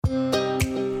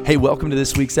Hey, welcome to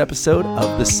this week's episode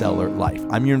of The Seller Life.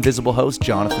 I'm your invisible host,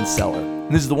 Jonathan Seller.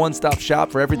 And this is the one-stop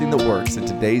shop for everything that works in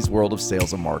today's world of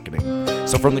sales and marketing.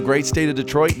 So from the great state of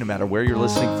Detroit, no matter where you're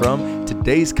listening from,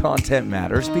 today's content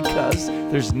matters because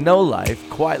there's no life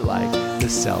quite like The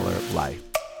Seller Life.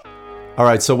 All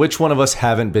right, so which one of us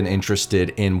haven't been interested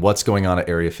in what's going on at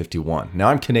Area 51? Now,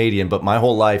 I'm Canadian, but my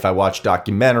whole life I watched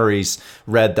documentaries,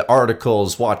 read the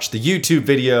articles, watched the YouTube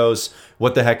videos.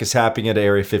 What the heck is happening at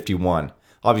Area 51?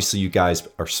 Obviously, you guys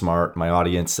are smart. My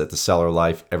audience at The Seller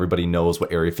Life, everybody knows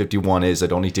what Area 51 is. I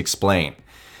don't need to explain.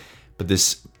 But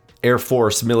this Air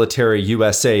Force Military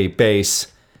USA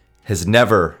base has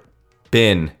never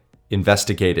been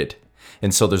investigated.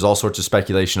 And so there's all sorts of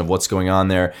speculation of what's going on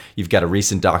there. You've got a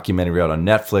recent documentary out on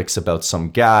Netflix about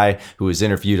some guy who was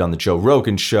interviewed on the Joe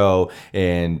Rogan show.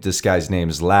 And this guy's name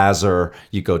is Lazar.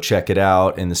 You go check it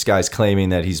out. And this guy's claiming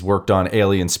that he's worked on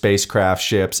alien spacecraft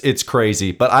ships. It's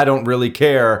crazy, but I don't really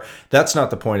care. That's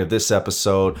not the point of this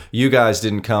episode. You guys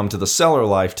didn't come to The Seller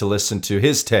Life to listen to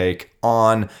his take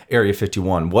on Area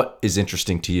 51. What is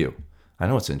interesting to you? I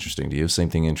know it's interesting to you. Same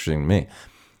thing interesting to me.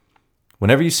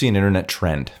 Whenever you see an internet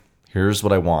trend, here's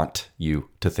what I want you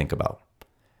to think about.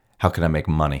 How can I make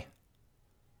money?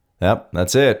 Yep,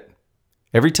 that's it.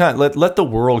 Every time, let the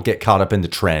world get caught up in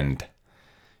the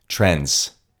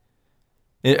trends.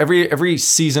 Every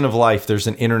season of life, there's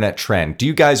an internet trend. Do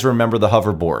you guys remember the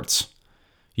hoverboards?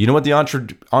 You know what the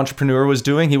entrepreneur was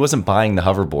doing? He wasn't buying the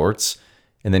hoverboards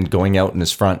and then going out in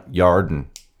his front yard and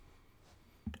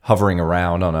hovering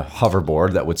around on a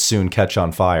hoverboard that would soon catch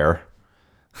on fire.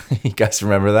 You guys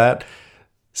remember that?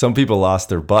 Some people lost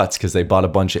their butts because they bought a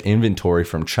bunch of inventory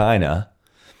from China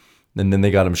and then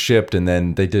they got them shipped and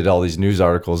then they did all these news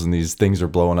articles and these things are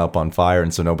blowing up on fire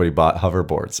and so nobody bought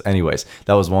hoverboards. Anyways,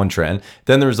 that was one trend.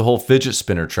 Then there was the whole fidget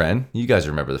spinner trend. You guys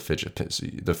remember the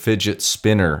fidget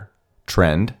spinner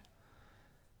trend.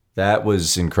 That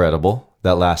was incredible.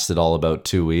 That lasted all about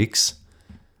 2 weeks.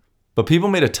 But people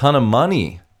made a ton of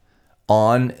money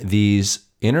on these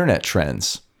internet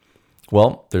trends.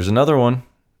 Well, there's another one.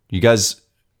 You guys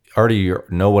already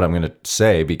know what I'm going to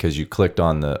say because you clicked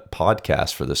on the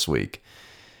podcast for this week.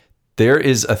 There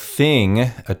is a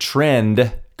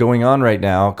trend going on right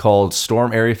now called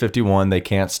Storm Area 51. They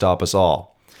can't stop us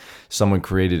all. Someone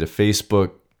created a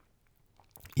Facebook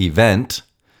event.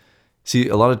 See,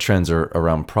 a lot of trends are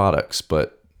around products,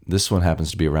 but this one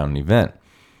happens to be around an event.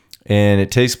 And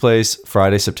it takes place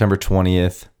Friday, September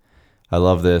 20th. I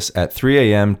love this, at 3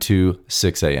 a.m. to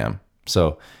 6 a.m.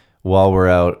 So while we're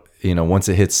out, once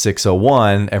it hits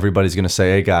 6:01, everybody's going to say,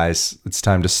 hey guys, it's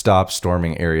time to stop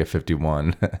storming Area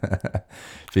 51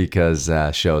 because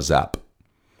show's up.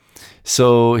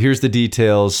 So here's the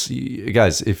details. You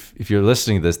guys, if you're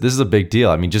listening to this is a big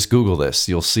deal. I mean, just Google this.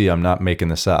 You'll see I'm not making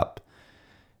this up.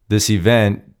 This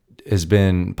event has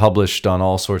been published on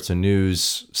all sorts of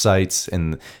news sites,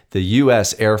 and the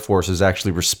U.S. Air Force has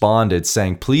actually responded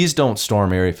saying, please don't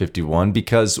storm Area 51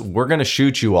 because we're going to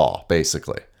shoot you all,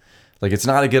 basically. Like, it's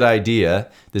not a good idea.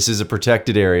 This is a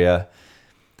protected area.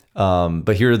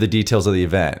 But here are the details of the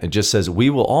event. It just says,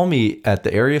 we will all meet at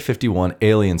the Area 51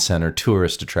 Alien Center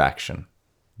tourist attraction.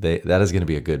 That is going to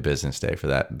be a good business day for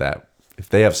that. If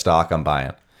they have stock, I'm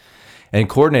buying. And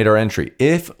coordinate our entry.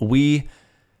 If we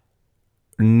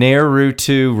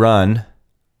Naruto run,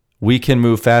 we can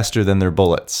move faster than their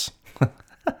bullets.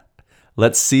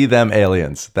 Let's see them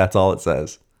aliens. That's all it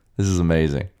says. This is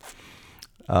amazing.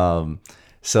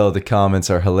 So the comments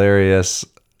are hilarious.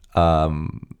 Go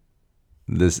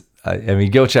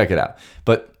check it out.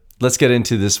 But let's get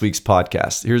into this week's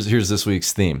podcast. Here's this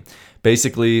week's theme.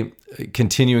 Basically,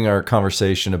 continuing our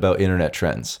conversation about internet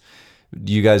trends.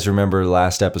 Do you guys remember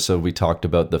last episode we talked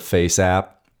about the Face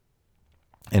app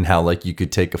and how you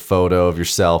could take a photo of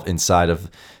yourself inside of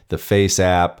the Face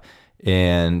app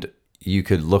and you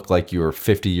could look like you were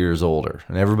 50 years older.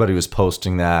 And everybody was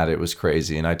posting that. It was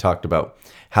crazy. And I talked about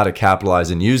how to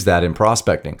capitalize and use that in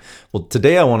prospecting. Well,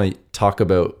 today I want to talk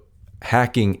about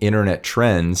hacking internet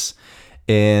trends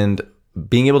and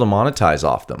being able to monetize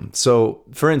off them. So,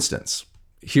 for instance,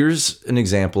 here's an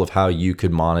example of how you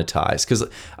could monetize. Because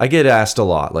I get asked a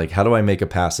lot, how do I make a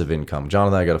passive income?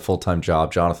 Jonathan, I got a full-time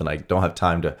job. Jonathan, I don't have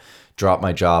time to drop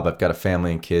my job. I've got a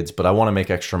family and kids, but I want to make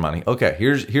extra money. Okay,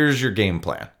 here's your game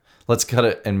plan. Let's cut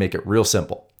it and make it real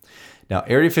simple. Now,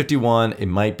 Area 51, it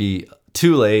might be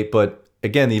too late, but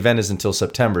again, the event is until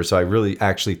September, so I really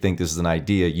actually think this is an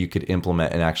idea you could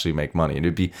implement and actually make money. And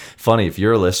it'd be funny if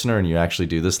you're a listener and you actually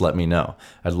do this, let me know.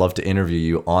 I'd love to interview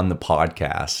you on the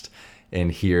podcast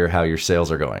and hear how your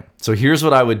sales are going. So here's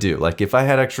what I would do. If I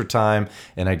had extra time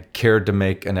and I cared to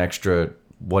make an extra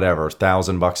whatever,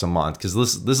 $1,000 a month. Because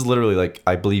this is literally like,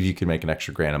 I believe you can make an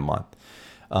extra grand a month,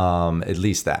 at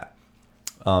least that.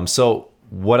 So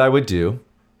what I would do,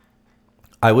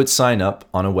 I would sign up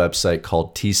on a website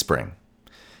called Teespring.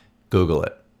 Google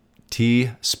it,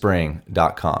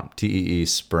 teespring.com,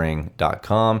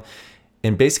 teespring.com.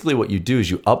 And basically what you do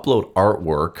is you upload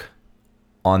artwork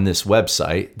on this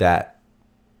website that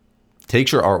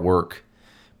takes your artwork,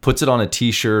 puts it on a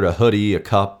t-shirt, a hoodie, a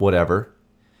cup, whatever.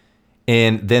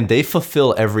 And then they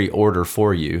fulfill every order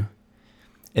for you.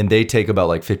 And they take about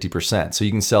like 50%. So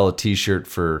you can sell a t-shirt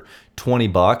for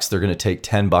 $20. They're going to take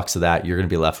 $10 of that. You're going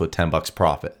to be left with $10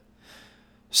 profit.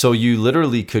 So you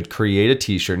literally could create a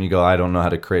t-shirt and you go, I don't know how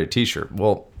to create a t-shirt.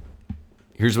 Well,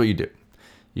 here's what you do.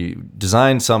 You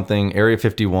design something, Area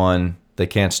 51, They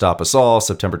Can't Stop Us All,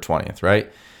 September 20th,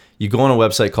 right? You go on a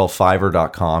website called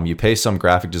Fiverr.com. You pay some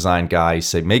graphic design guy. You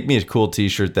say, make me a cool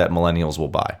t-shirt that millennials will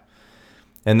buy.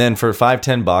 And then for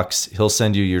 $5-10, he'll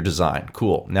send you your design.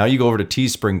 Cool. Now you go over to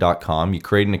teespring.com. You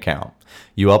create an account.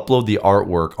 You upload the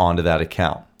artwork onto that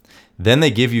account. Then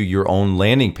they give you your own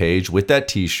landing page with that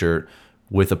t-shirt,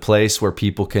 with a place where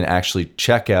people can actually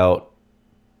check out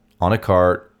on a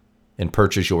cart and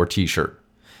purchase your t-shirt.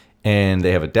 And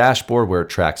they have a dashboard where it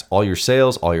tracks all your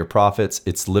sales, all your profits.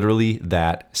 It's literally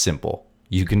that simple.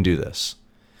 You can do this.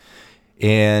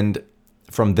 And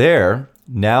from there,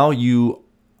 now you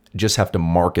just have to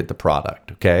market the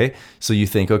product, okay? So you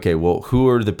think, okay, well, who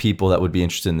are the people that would be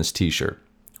interested in this t-shirt?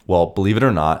 Well, believe it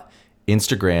or not,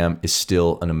 Instagram is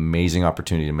still an amazing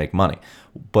opportunity to make money.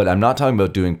 But I'm not talking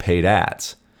about doing paid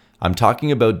ads. I'm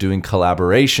talking about doing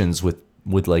collaborations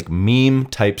with like meme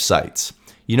type sites.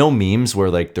 You know, memes where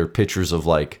like they're pictures of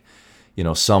like, you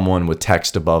know, someone with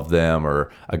text above them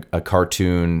or a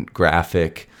cartoon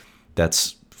graphic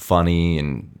that's funny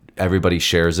and everybody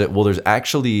shares it. Well, there's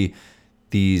actually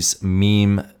these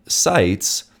meme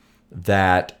sites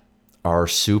that are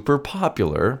super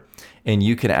popular, and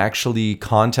you can actually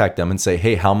contact them and say,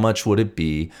 hey, how much would it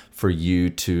be for you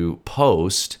to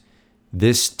post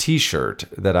this t-shirt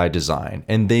that I designed?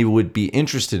 And they would be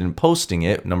interested in posting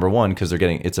it, number one, because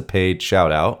it's a paid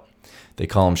shout out. They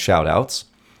call them shout outs.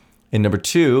 And number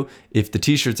two, if the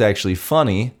t-shirt's actually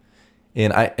funny,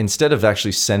 and instead of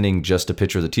actually sending just a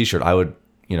picture of the t-shirt, I would,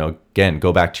 again,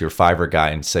 go back to your Fiverr guy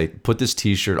and say, put this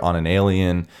t-shirt on an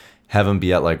alien, have them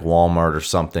be at like Walmart or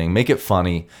something, make it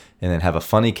funny, and then have a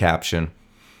funny caption.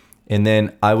 And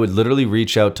then I would literally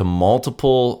reach out to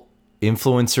multiple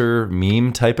influencer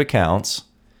meme type accounts,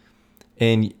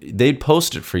 and they'd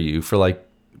post it for you for like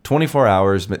 24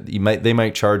 hours. They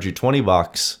might charge you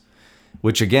 $20,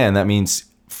 which again, that means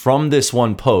from this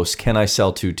one post, can I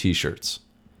sell 2 t-shirts?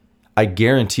 I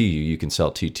guarantee you can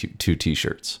sell two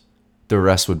t-shirts. The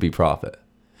rest would be profit.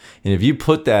 And if you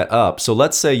put that up, so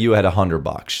let's say you had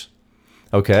 $100.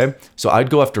 Okay. So I'd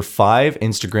go after 5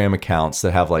 Instagram accounts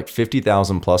that have like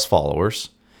 50,000 plus followers.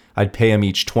 I'd pay them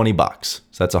each $20.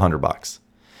 So that's $100.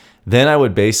 Then I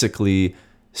would basically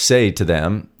say to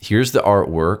them, here's the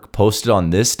artwork, post it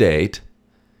on this date,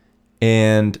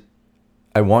 and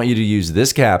I want you to use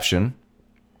this caption.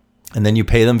 And then you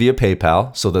pay them via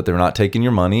PayPal so that they're not taking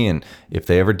your money. And if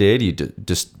they ever did, you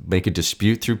just make a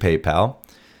dispute through PayPal.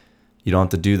 You don't have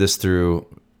to do this through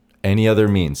any other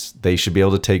means. They should be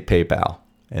able to take PayPal,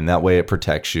 and that way it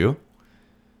protects you.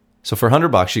 So for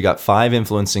 $100, you got 5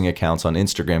 influencing accounts on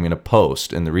Instagram going to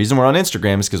post. And the reason we're on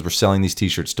Instagram is because we're selling these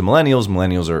t-shirts to millennials.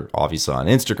 Millennials are obviously on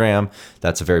Instagram.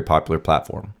 That's a very popular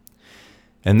platform.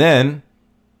 And then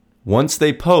once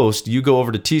they post, you go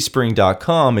over to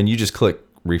teespring.com and you just click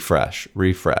refresh.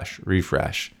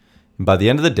 And by the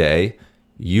end of the day,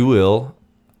 you will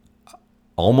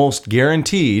almost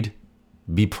guaranteed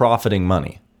be profiting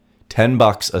money.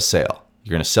 $10 a sale.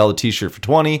 You're going to sell a t-shirt for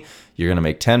 20, you're going to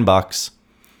make $10,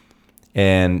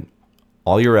 and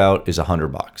all you're out is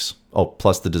 $100. Oh,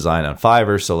 plus the design on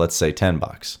Fiverr, so let's say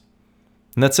 $10.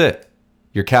 And that's it.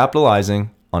 You're capitalizing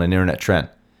on an internet trend.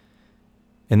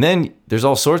 And then there's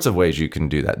all sorts of ways you can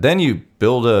do that. Then you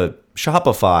build a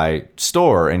Shopify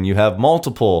store and you have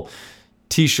multiple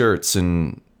t-shirts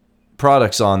and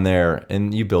products on there,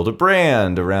 and you build a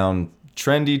brand around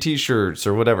trendy t-shirts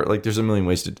or whatever. Like there's a million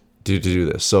ways to do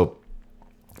this. So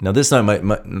now this might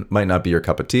not be your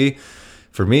cup of tea.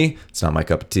 For me, it's not my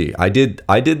cup of tea. I did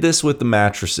this with the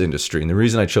mattress industry. And the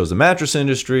reason I chose the mattress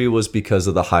industry was because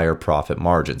of the higher profit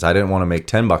margins. I didn't want to make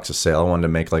 $10 a sale. I wanted to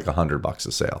make like $100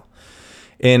 a sale.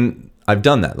 And I've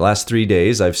done that. The last 3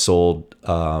 days, I've sold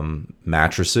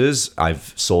mattresses.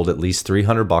 I've sold at least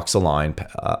 $300 a line,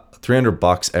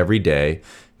 $300 every day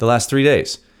the last 3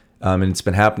 days. And it's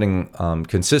been happening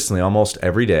consistently almost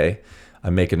every day.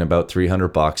 I'm making about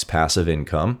 $300 passive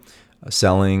income.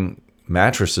 selling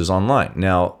mattresses online.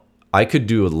 Now, I could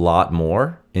do a lot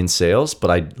more in sales,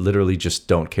 but I literally just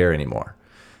don't care anymore.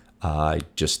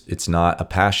 It's not a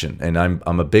passion. And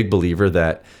I'm a big believer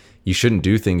that you shouldn't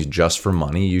do things just for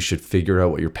money. You should figure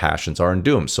out what your passions are and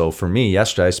do them. So for me,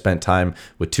 yesterday, I spent time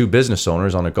with 2 business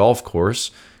owners on a golf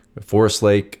course, Forest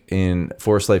Lake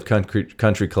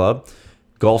Country Club,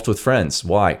 golfed with friends.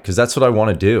 Why? Because that's what I want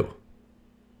to do.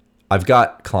 I've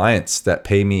got clients that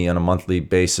pay me on a monthly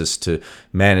basis to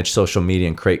manage social media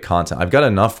and create content. I've got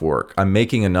enough work. I'm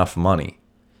making enough money.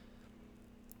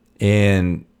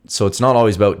 And so it's not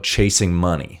always about chasing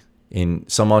money. And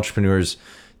some entrepreneurs,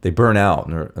 they burn out.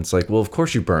 And it's like, well, of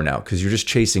course you burn out because you're just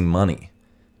chasing money.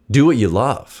 Do what you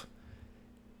love.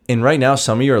 And right now,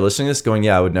 some of you are listening to this going,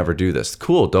 yeah, I would never do this.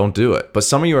 Cool, don't do it. But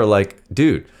some of you are like,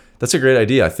 dude, that's a great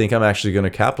idea. I think I'm actually going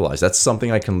to capitalize. That's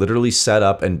something I can literally set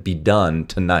up and be done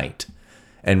tonight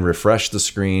and refresh the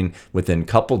screen within a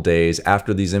couple days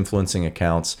after these influencing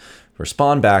accounts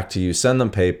respond back to you, send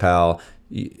them PayPal.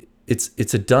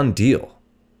 It's a done deal.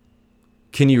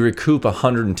 Can you recoup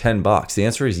 $110? The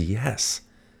answer is yes.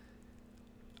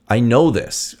 I know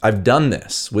this. I've done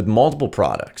this with multiple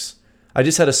products. I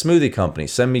just had a smoothie company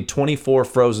send me 24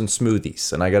 frozen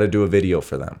smoothies, and I got to do a video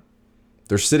for them.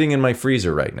 They're sitting in my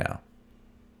freezer right now.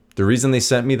 The reason they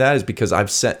sent me that is because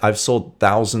I've sold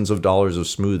thousands of dollars of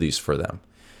smoothies for them.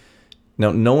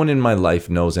 Now, no one in my life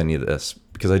knows any of this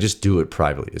because I just do it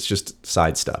privately. It's just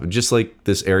side stuff. Just like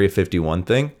this Area 51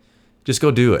 thing, just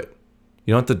go do it.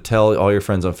 You don't have to tell all your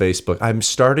friends on Facebook, I'm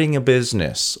starting a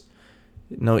business.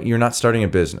 No, you're not starting a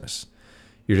business.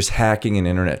 You're just hacking an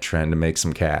internet trend to make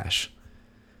some cash.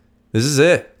 This is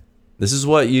it. This is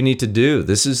what you need to do.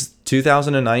 This is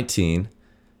 2019.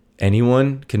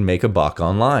 Anyone can make a buck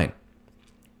online.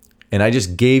 And I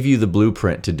just gave you the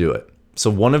blueprint to do it. So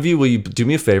one of you, will you do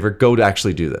me a favor? Go to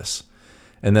actually do this.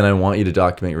 And then I want you to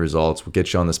document your results. We'll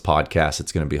get you on this podcast.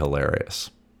 It's going to be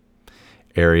hilarious.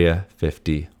 Area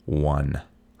 51.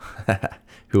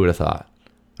 Who would have thought?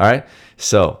 All right.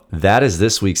 So that is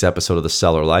this week's episode of The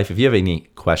Seller Life. If you have any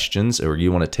questions or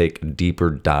you want to take a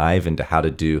deeper dive into how to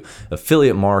do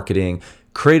affiliate marketing,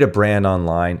 create a brand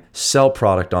online, sell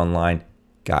product online,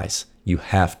 guys, you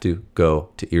have to go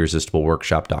to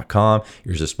irresistibleworkshop.com,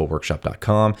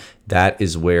 irresistibleworkshop.com. That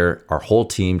is where our whole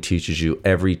team teaches you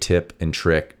every tip and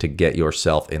trick to get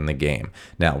yourself in the game.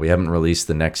 Now, we haven't released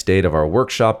the next date of our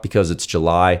workshop because it's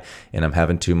July and I'm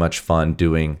having too much fun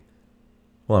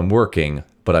I'm working,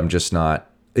 but I'm just not.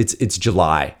 It's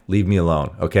July. Leave me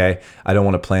alone, okay? I don't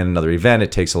want to plan another event.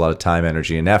 It takes a lot of time,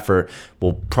 energy, and effort.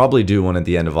 We'll probably do one at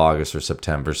the end of August or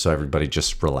September, so everybody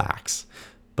just relax.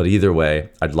 But either way,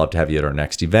 I'd love to have you at our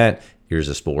next event,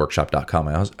 irresistibleworkshop.com.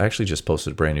 I actually just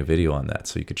posted a brand new video on that,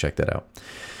 so you could check that out.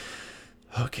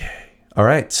 Okay. All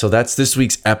right, so that's this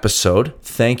week's episode.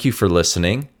 Thank you for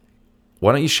listening.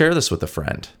 Why don't you share this with a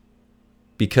friend?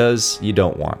 Because you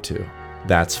don't want to.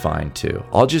 That's fine too.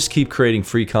 I'll just keep creating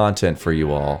free content for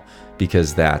you all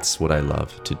because that's what I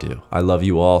love to do. I love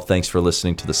you all. Thanks for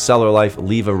listening to The Seller Life.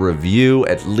 Leave a review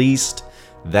at least.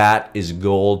 That is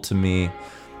gold to me.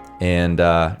 And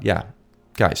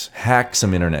guys, hack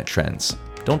some internet trends.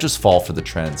 Don't just fall for the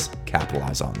trends,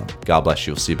 capitalize on them. God bless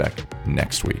you. We'll see you back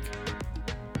next week.